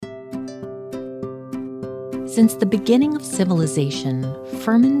Since the beginning of civilization,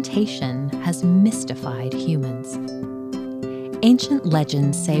 fermentation has mystified humans. Ancient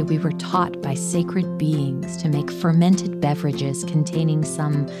legends say we were taught by sacred beings to make fermented beverages containing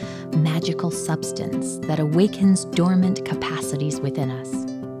some magical substance that awakens dormant capacities within us.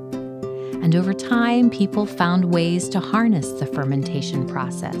 And over time, people found ways to harness the fermentation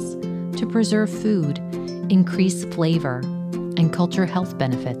process to preserve food, increase flavor, and culture health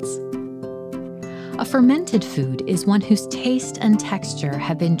benefits. A fermented food is one whose taste and texture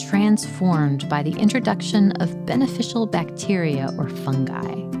have been transformed by the introduction of beneficial bacteria or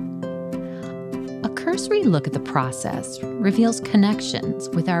fungi. A cursory look at the process reveals connections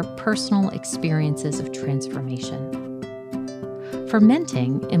with our personal experiences of transformation.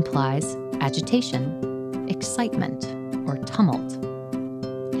 Fermenting implies agitation, excitement, or tumult.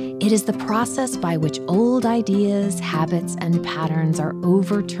 It is the process by which old ideas, habits, and patterns are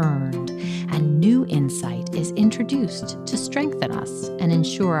overturned and new insight is introduced to strengthen us and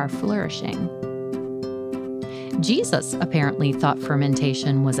ensure our flourishing. Jesus apparently thought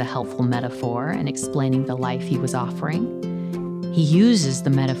fermentation was a helpful metaphor in explaining the life he was offering. He uses the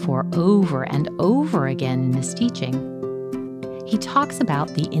metaphor over and over again in his teaching. He talks about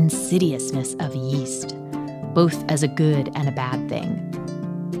the insidiousness of yeast, both as a good and a bad thing.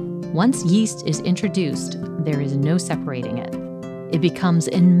 Once yeast is introduced, there is no separating it. It becomes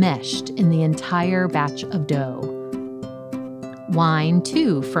enmeshed in the entire batch of dough. Wine,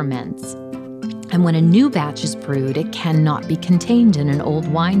 too, ferments. And when a new batch is brewed, it cannot be contained in an old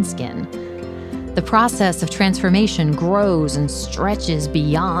wineskin. The process of transformation grows and stretches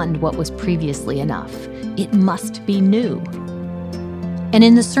beyond what was previously enough. It must be new. And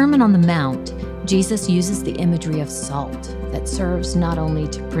in the Sermon on the Mount, Jesus uses the imagery of salt that serves not only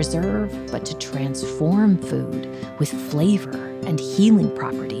to preserve, but to transform food with flavor and healing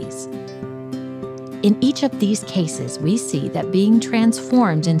properties. In each of these cases, we see that being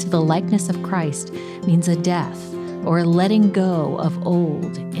transformed into the likeness of Christ means a death or a letting go of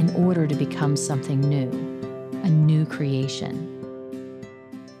old in order to become something new, a new creation.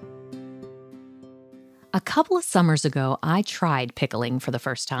 A couple of summers ago, I tried pickling for the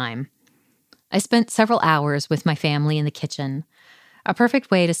first time. I spent several hours with my family in the kitchen, a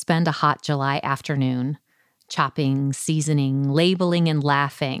perfect way to spend a hot July afternoon, chopping, seasoning, labeling, and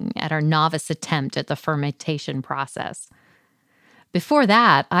laughing at our novice attempt at the fermentation process. Before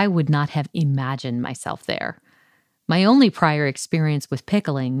that, I would not have imagined myself there. My only prior experience with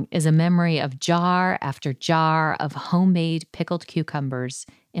pickling is a memory of jar after jar of homemade pickled cucumbers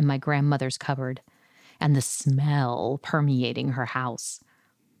in my grandmother's cupboard, and the smell permeating her house.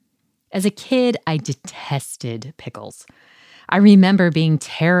 As a kid, I detested pickles. I remember being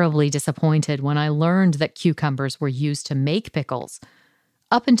terribly disappointed when I learned that cucumbers were used to make pickles.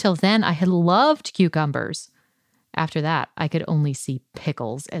 Up until then, I had loved cucumbers. After that, I could only see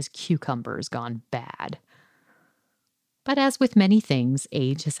pickles as cucumbers gone bad. But as with many things,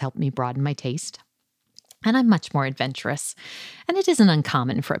 age has helped me broaden my taste. And I'm much more adventurous, and it isn't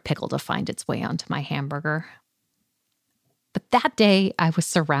uncommon for a pickle to find its way onto my hamburger. But that day, I was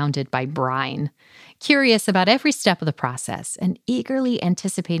surrounded by brine, curious about every step of the process and eagerly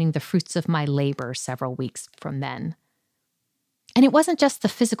anticipating the fruits of my labor several weeks from then. And it wasn't just the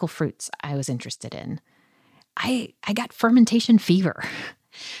physical fruits I was interested in. I got fermentation fever.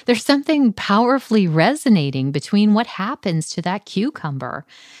 There's something powerfully resonating between what happens to that cucumber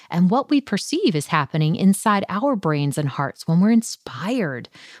and what we perceive is happening inside our brains and hearts when we're inspired,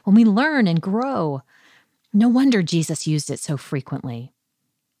 when we learn and grow. No wonder Jesus used it so frequently.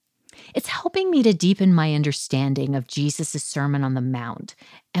 It's helping me to deepen my understanding of Jesus' Sermon on the Mount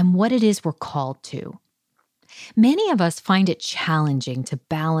and what it is we're called to. Many of us find it challenging to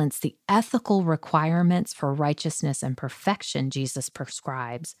balance the ethical requirements for righteousness and perfection Jesus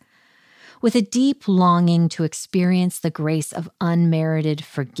prescribes with a deep longing to experience the grace of unmerited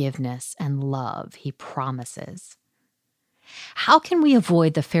forgiveness and love he promises. How can we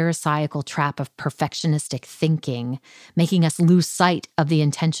avoid the Pharisaical trap of perfectionistic thinking, making us lose sight of the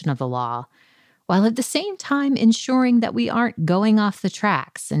intention of the law, while at the same time ensuring that we aren't going off the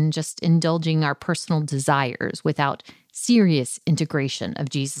tracks and just indulging our personal desires without serious integration of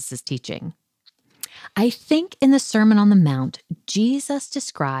Jesus' teaching? I think in the Sermon on the Mount, Jesus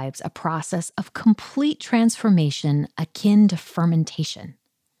describes a process of complete transformation akin to fermentation.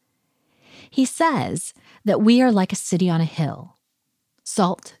 He says that we are like a city on a hill,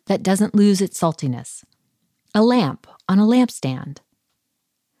 salt that doesn't lose its saltiness, a lamp on a lampstand.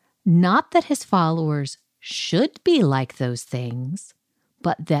 Not that his followers should be like those things,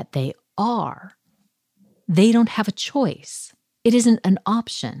 but that they are. They don't have a choice. It isn't an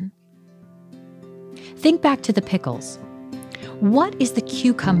option. Think back to the pickles. What is the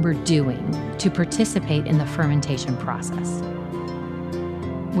cucumber doing to participate in the fermentation process?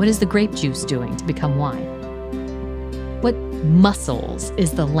 What is the grape juice doing to become wine? What muscles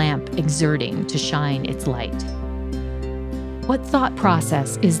is the lamp exerting to shine its light? What thought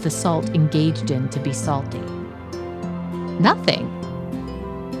process is the salt engaged in to be salty? Nothing.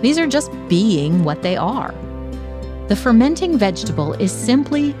 These are just being what they are. The fermenting vegetable is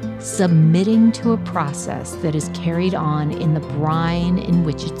simply submitting to a process that is carried on in the brine in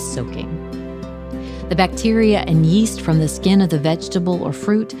which it's soaking. The bacteria and yeast from the skin of the vegetable or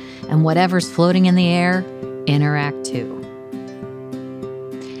fruit and whatever's floating in the air interact too.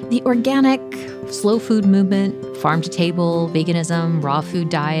 The organic, slow food movement, farm to table, veganism, raw food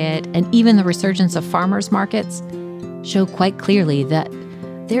diet, and even the resurgence of farmers markets show quite clearly that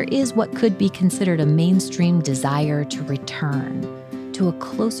there is what could be considered a mainstream desire to return to a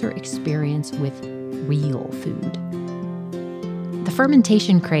closer experience with real food. The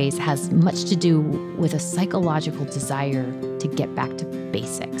fermentation craze has much to do with a psychological desire to get back to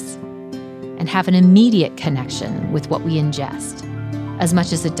basics and have an immediate connection with what we ingest, as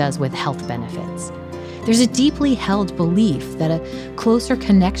much as it does with health benefits. There's a deeply held belief that a closer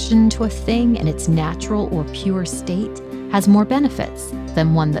connection to a thing in its natural or pure state has more benefits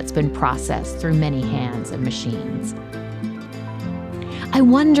than one that's been processed through many hands and machines. I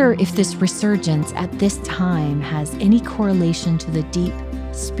wonder if this resurgence at this time has any correlation to the deep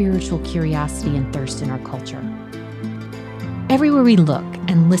spiritual curiosity and thirst in our culture. Everywhere we look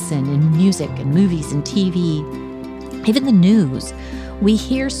and listen in music and movies and TV, even the news, we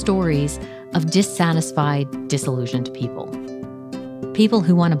hear stories of dissatisfied, disillusioned people. People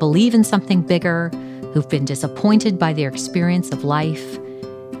who want to believe in something bigger, who've been disappointed by their experience of life.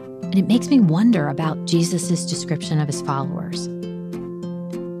 And it makes me wonder about Jesus' description of his followers.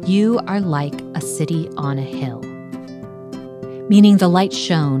 You are like a city on a hill, meaning the light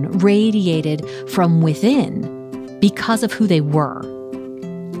shone, radiated from within because of who they were,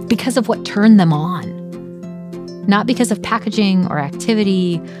 because of what turned them on, not because of packaging or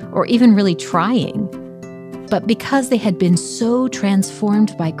activity or even really trying, but because they had been so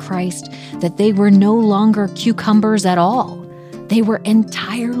transformed by Christ that they were no longer cucumbers at all. They were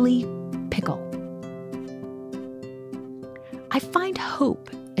entirely pickle. I find hope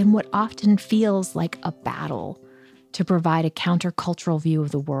in what often feels like a battle to provide a countercultural view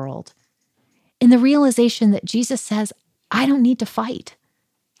of the world, in the realization that Jesus says, I don't need to fight.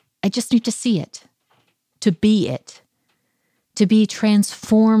 I just need to see it, to be it, to be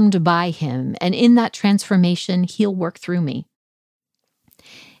transformed by him. And in that transformation, he'll work through me.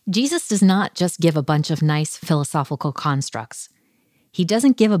 Jesus does not just give a bunch of nice philosophical constructs. He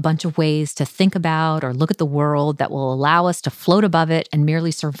doesn't give a bunch of ways to think about or look at the world that will allow us to float above it and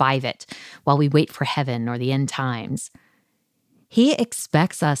merely survive it while we wait for heaven or the end times. He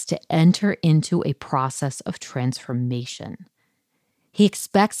expects us to enter into a process of transformation. He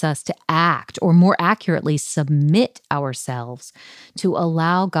expects us to act, or more accurately, submit ourselves to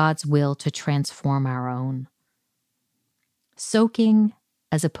allow God's will to transform our own. Soaking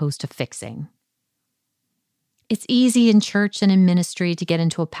as opposed to fixing. It's easy in church and in ministry to get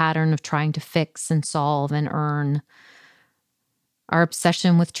into a pattern of trying to fix and solve and earn. Our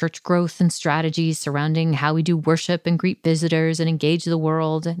obsession with church growth and strategies surrounding how we do worship and greet visitors and engage the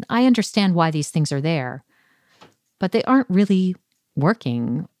world, and I understand why these things are there, but they aren't really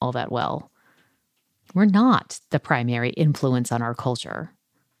working all that well. We're not the primary influence on our culture.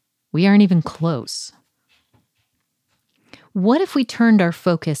 We aren't even close. What if we turned our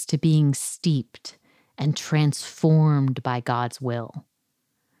focus to being steeped and transformed by God's will?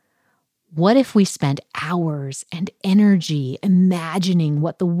 What if we spent hours and energy imagining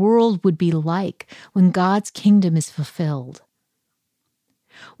what the world would be like when God's kingdom is fulfilled?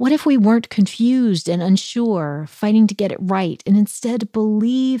 What if we weren't confused and unsure, fighting to get it right, and instead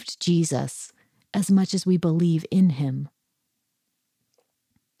believed Jesus as much as we believe in him?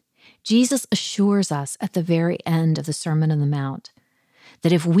 Jesus assures us at the very end of the Sermon on the Mount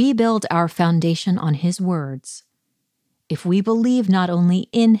that if we build our foundation on his words, if we believe not only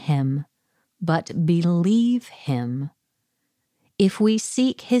in him, but believe him, if we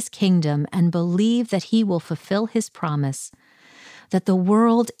seek his kingdom and believe that he will fulfill his promise, that the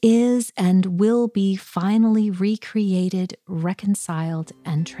world is and will be finally recreated, reconciled,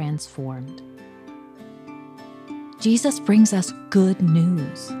 and transformed. Jesus brings us good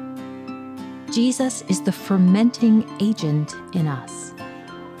news. Jesus is the fermenting agent in us.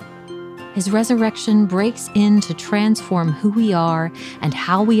 His resurrection breaks in to transform who we are and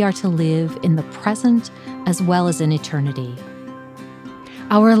how we are to live in the present as well as in eternity.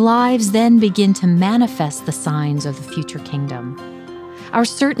 Our lives then begin to manifest the signs of the future kingdom. Our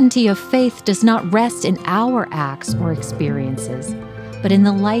certainty of faith does not rest in our acts or experiences, but in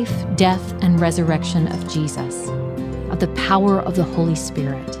the life, death, and resurrection of Jesus, of the power of the Holy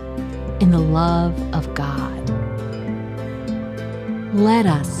Spirit, in the love of God. Let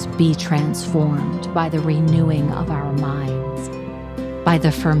us be transformed by the renewing of our minds, by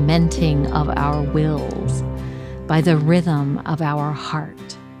the fermenting of our wills, by the rhythm of our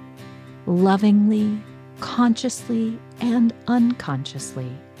heart, lovingly, consciously, and unconsciously,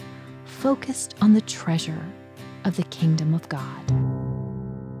 focused on the treasure of the kingdom of God.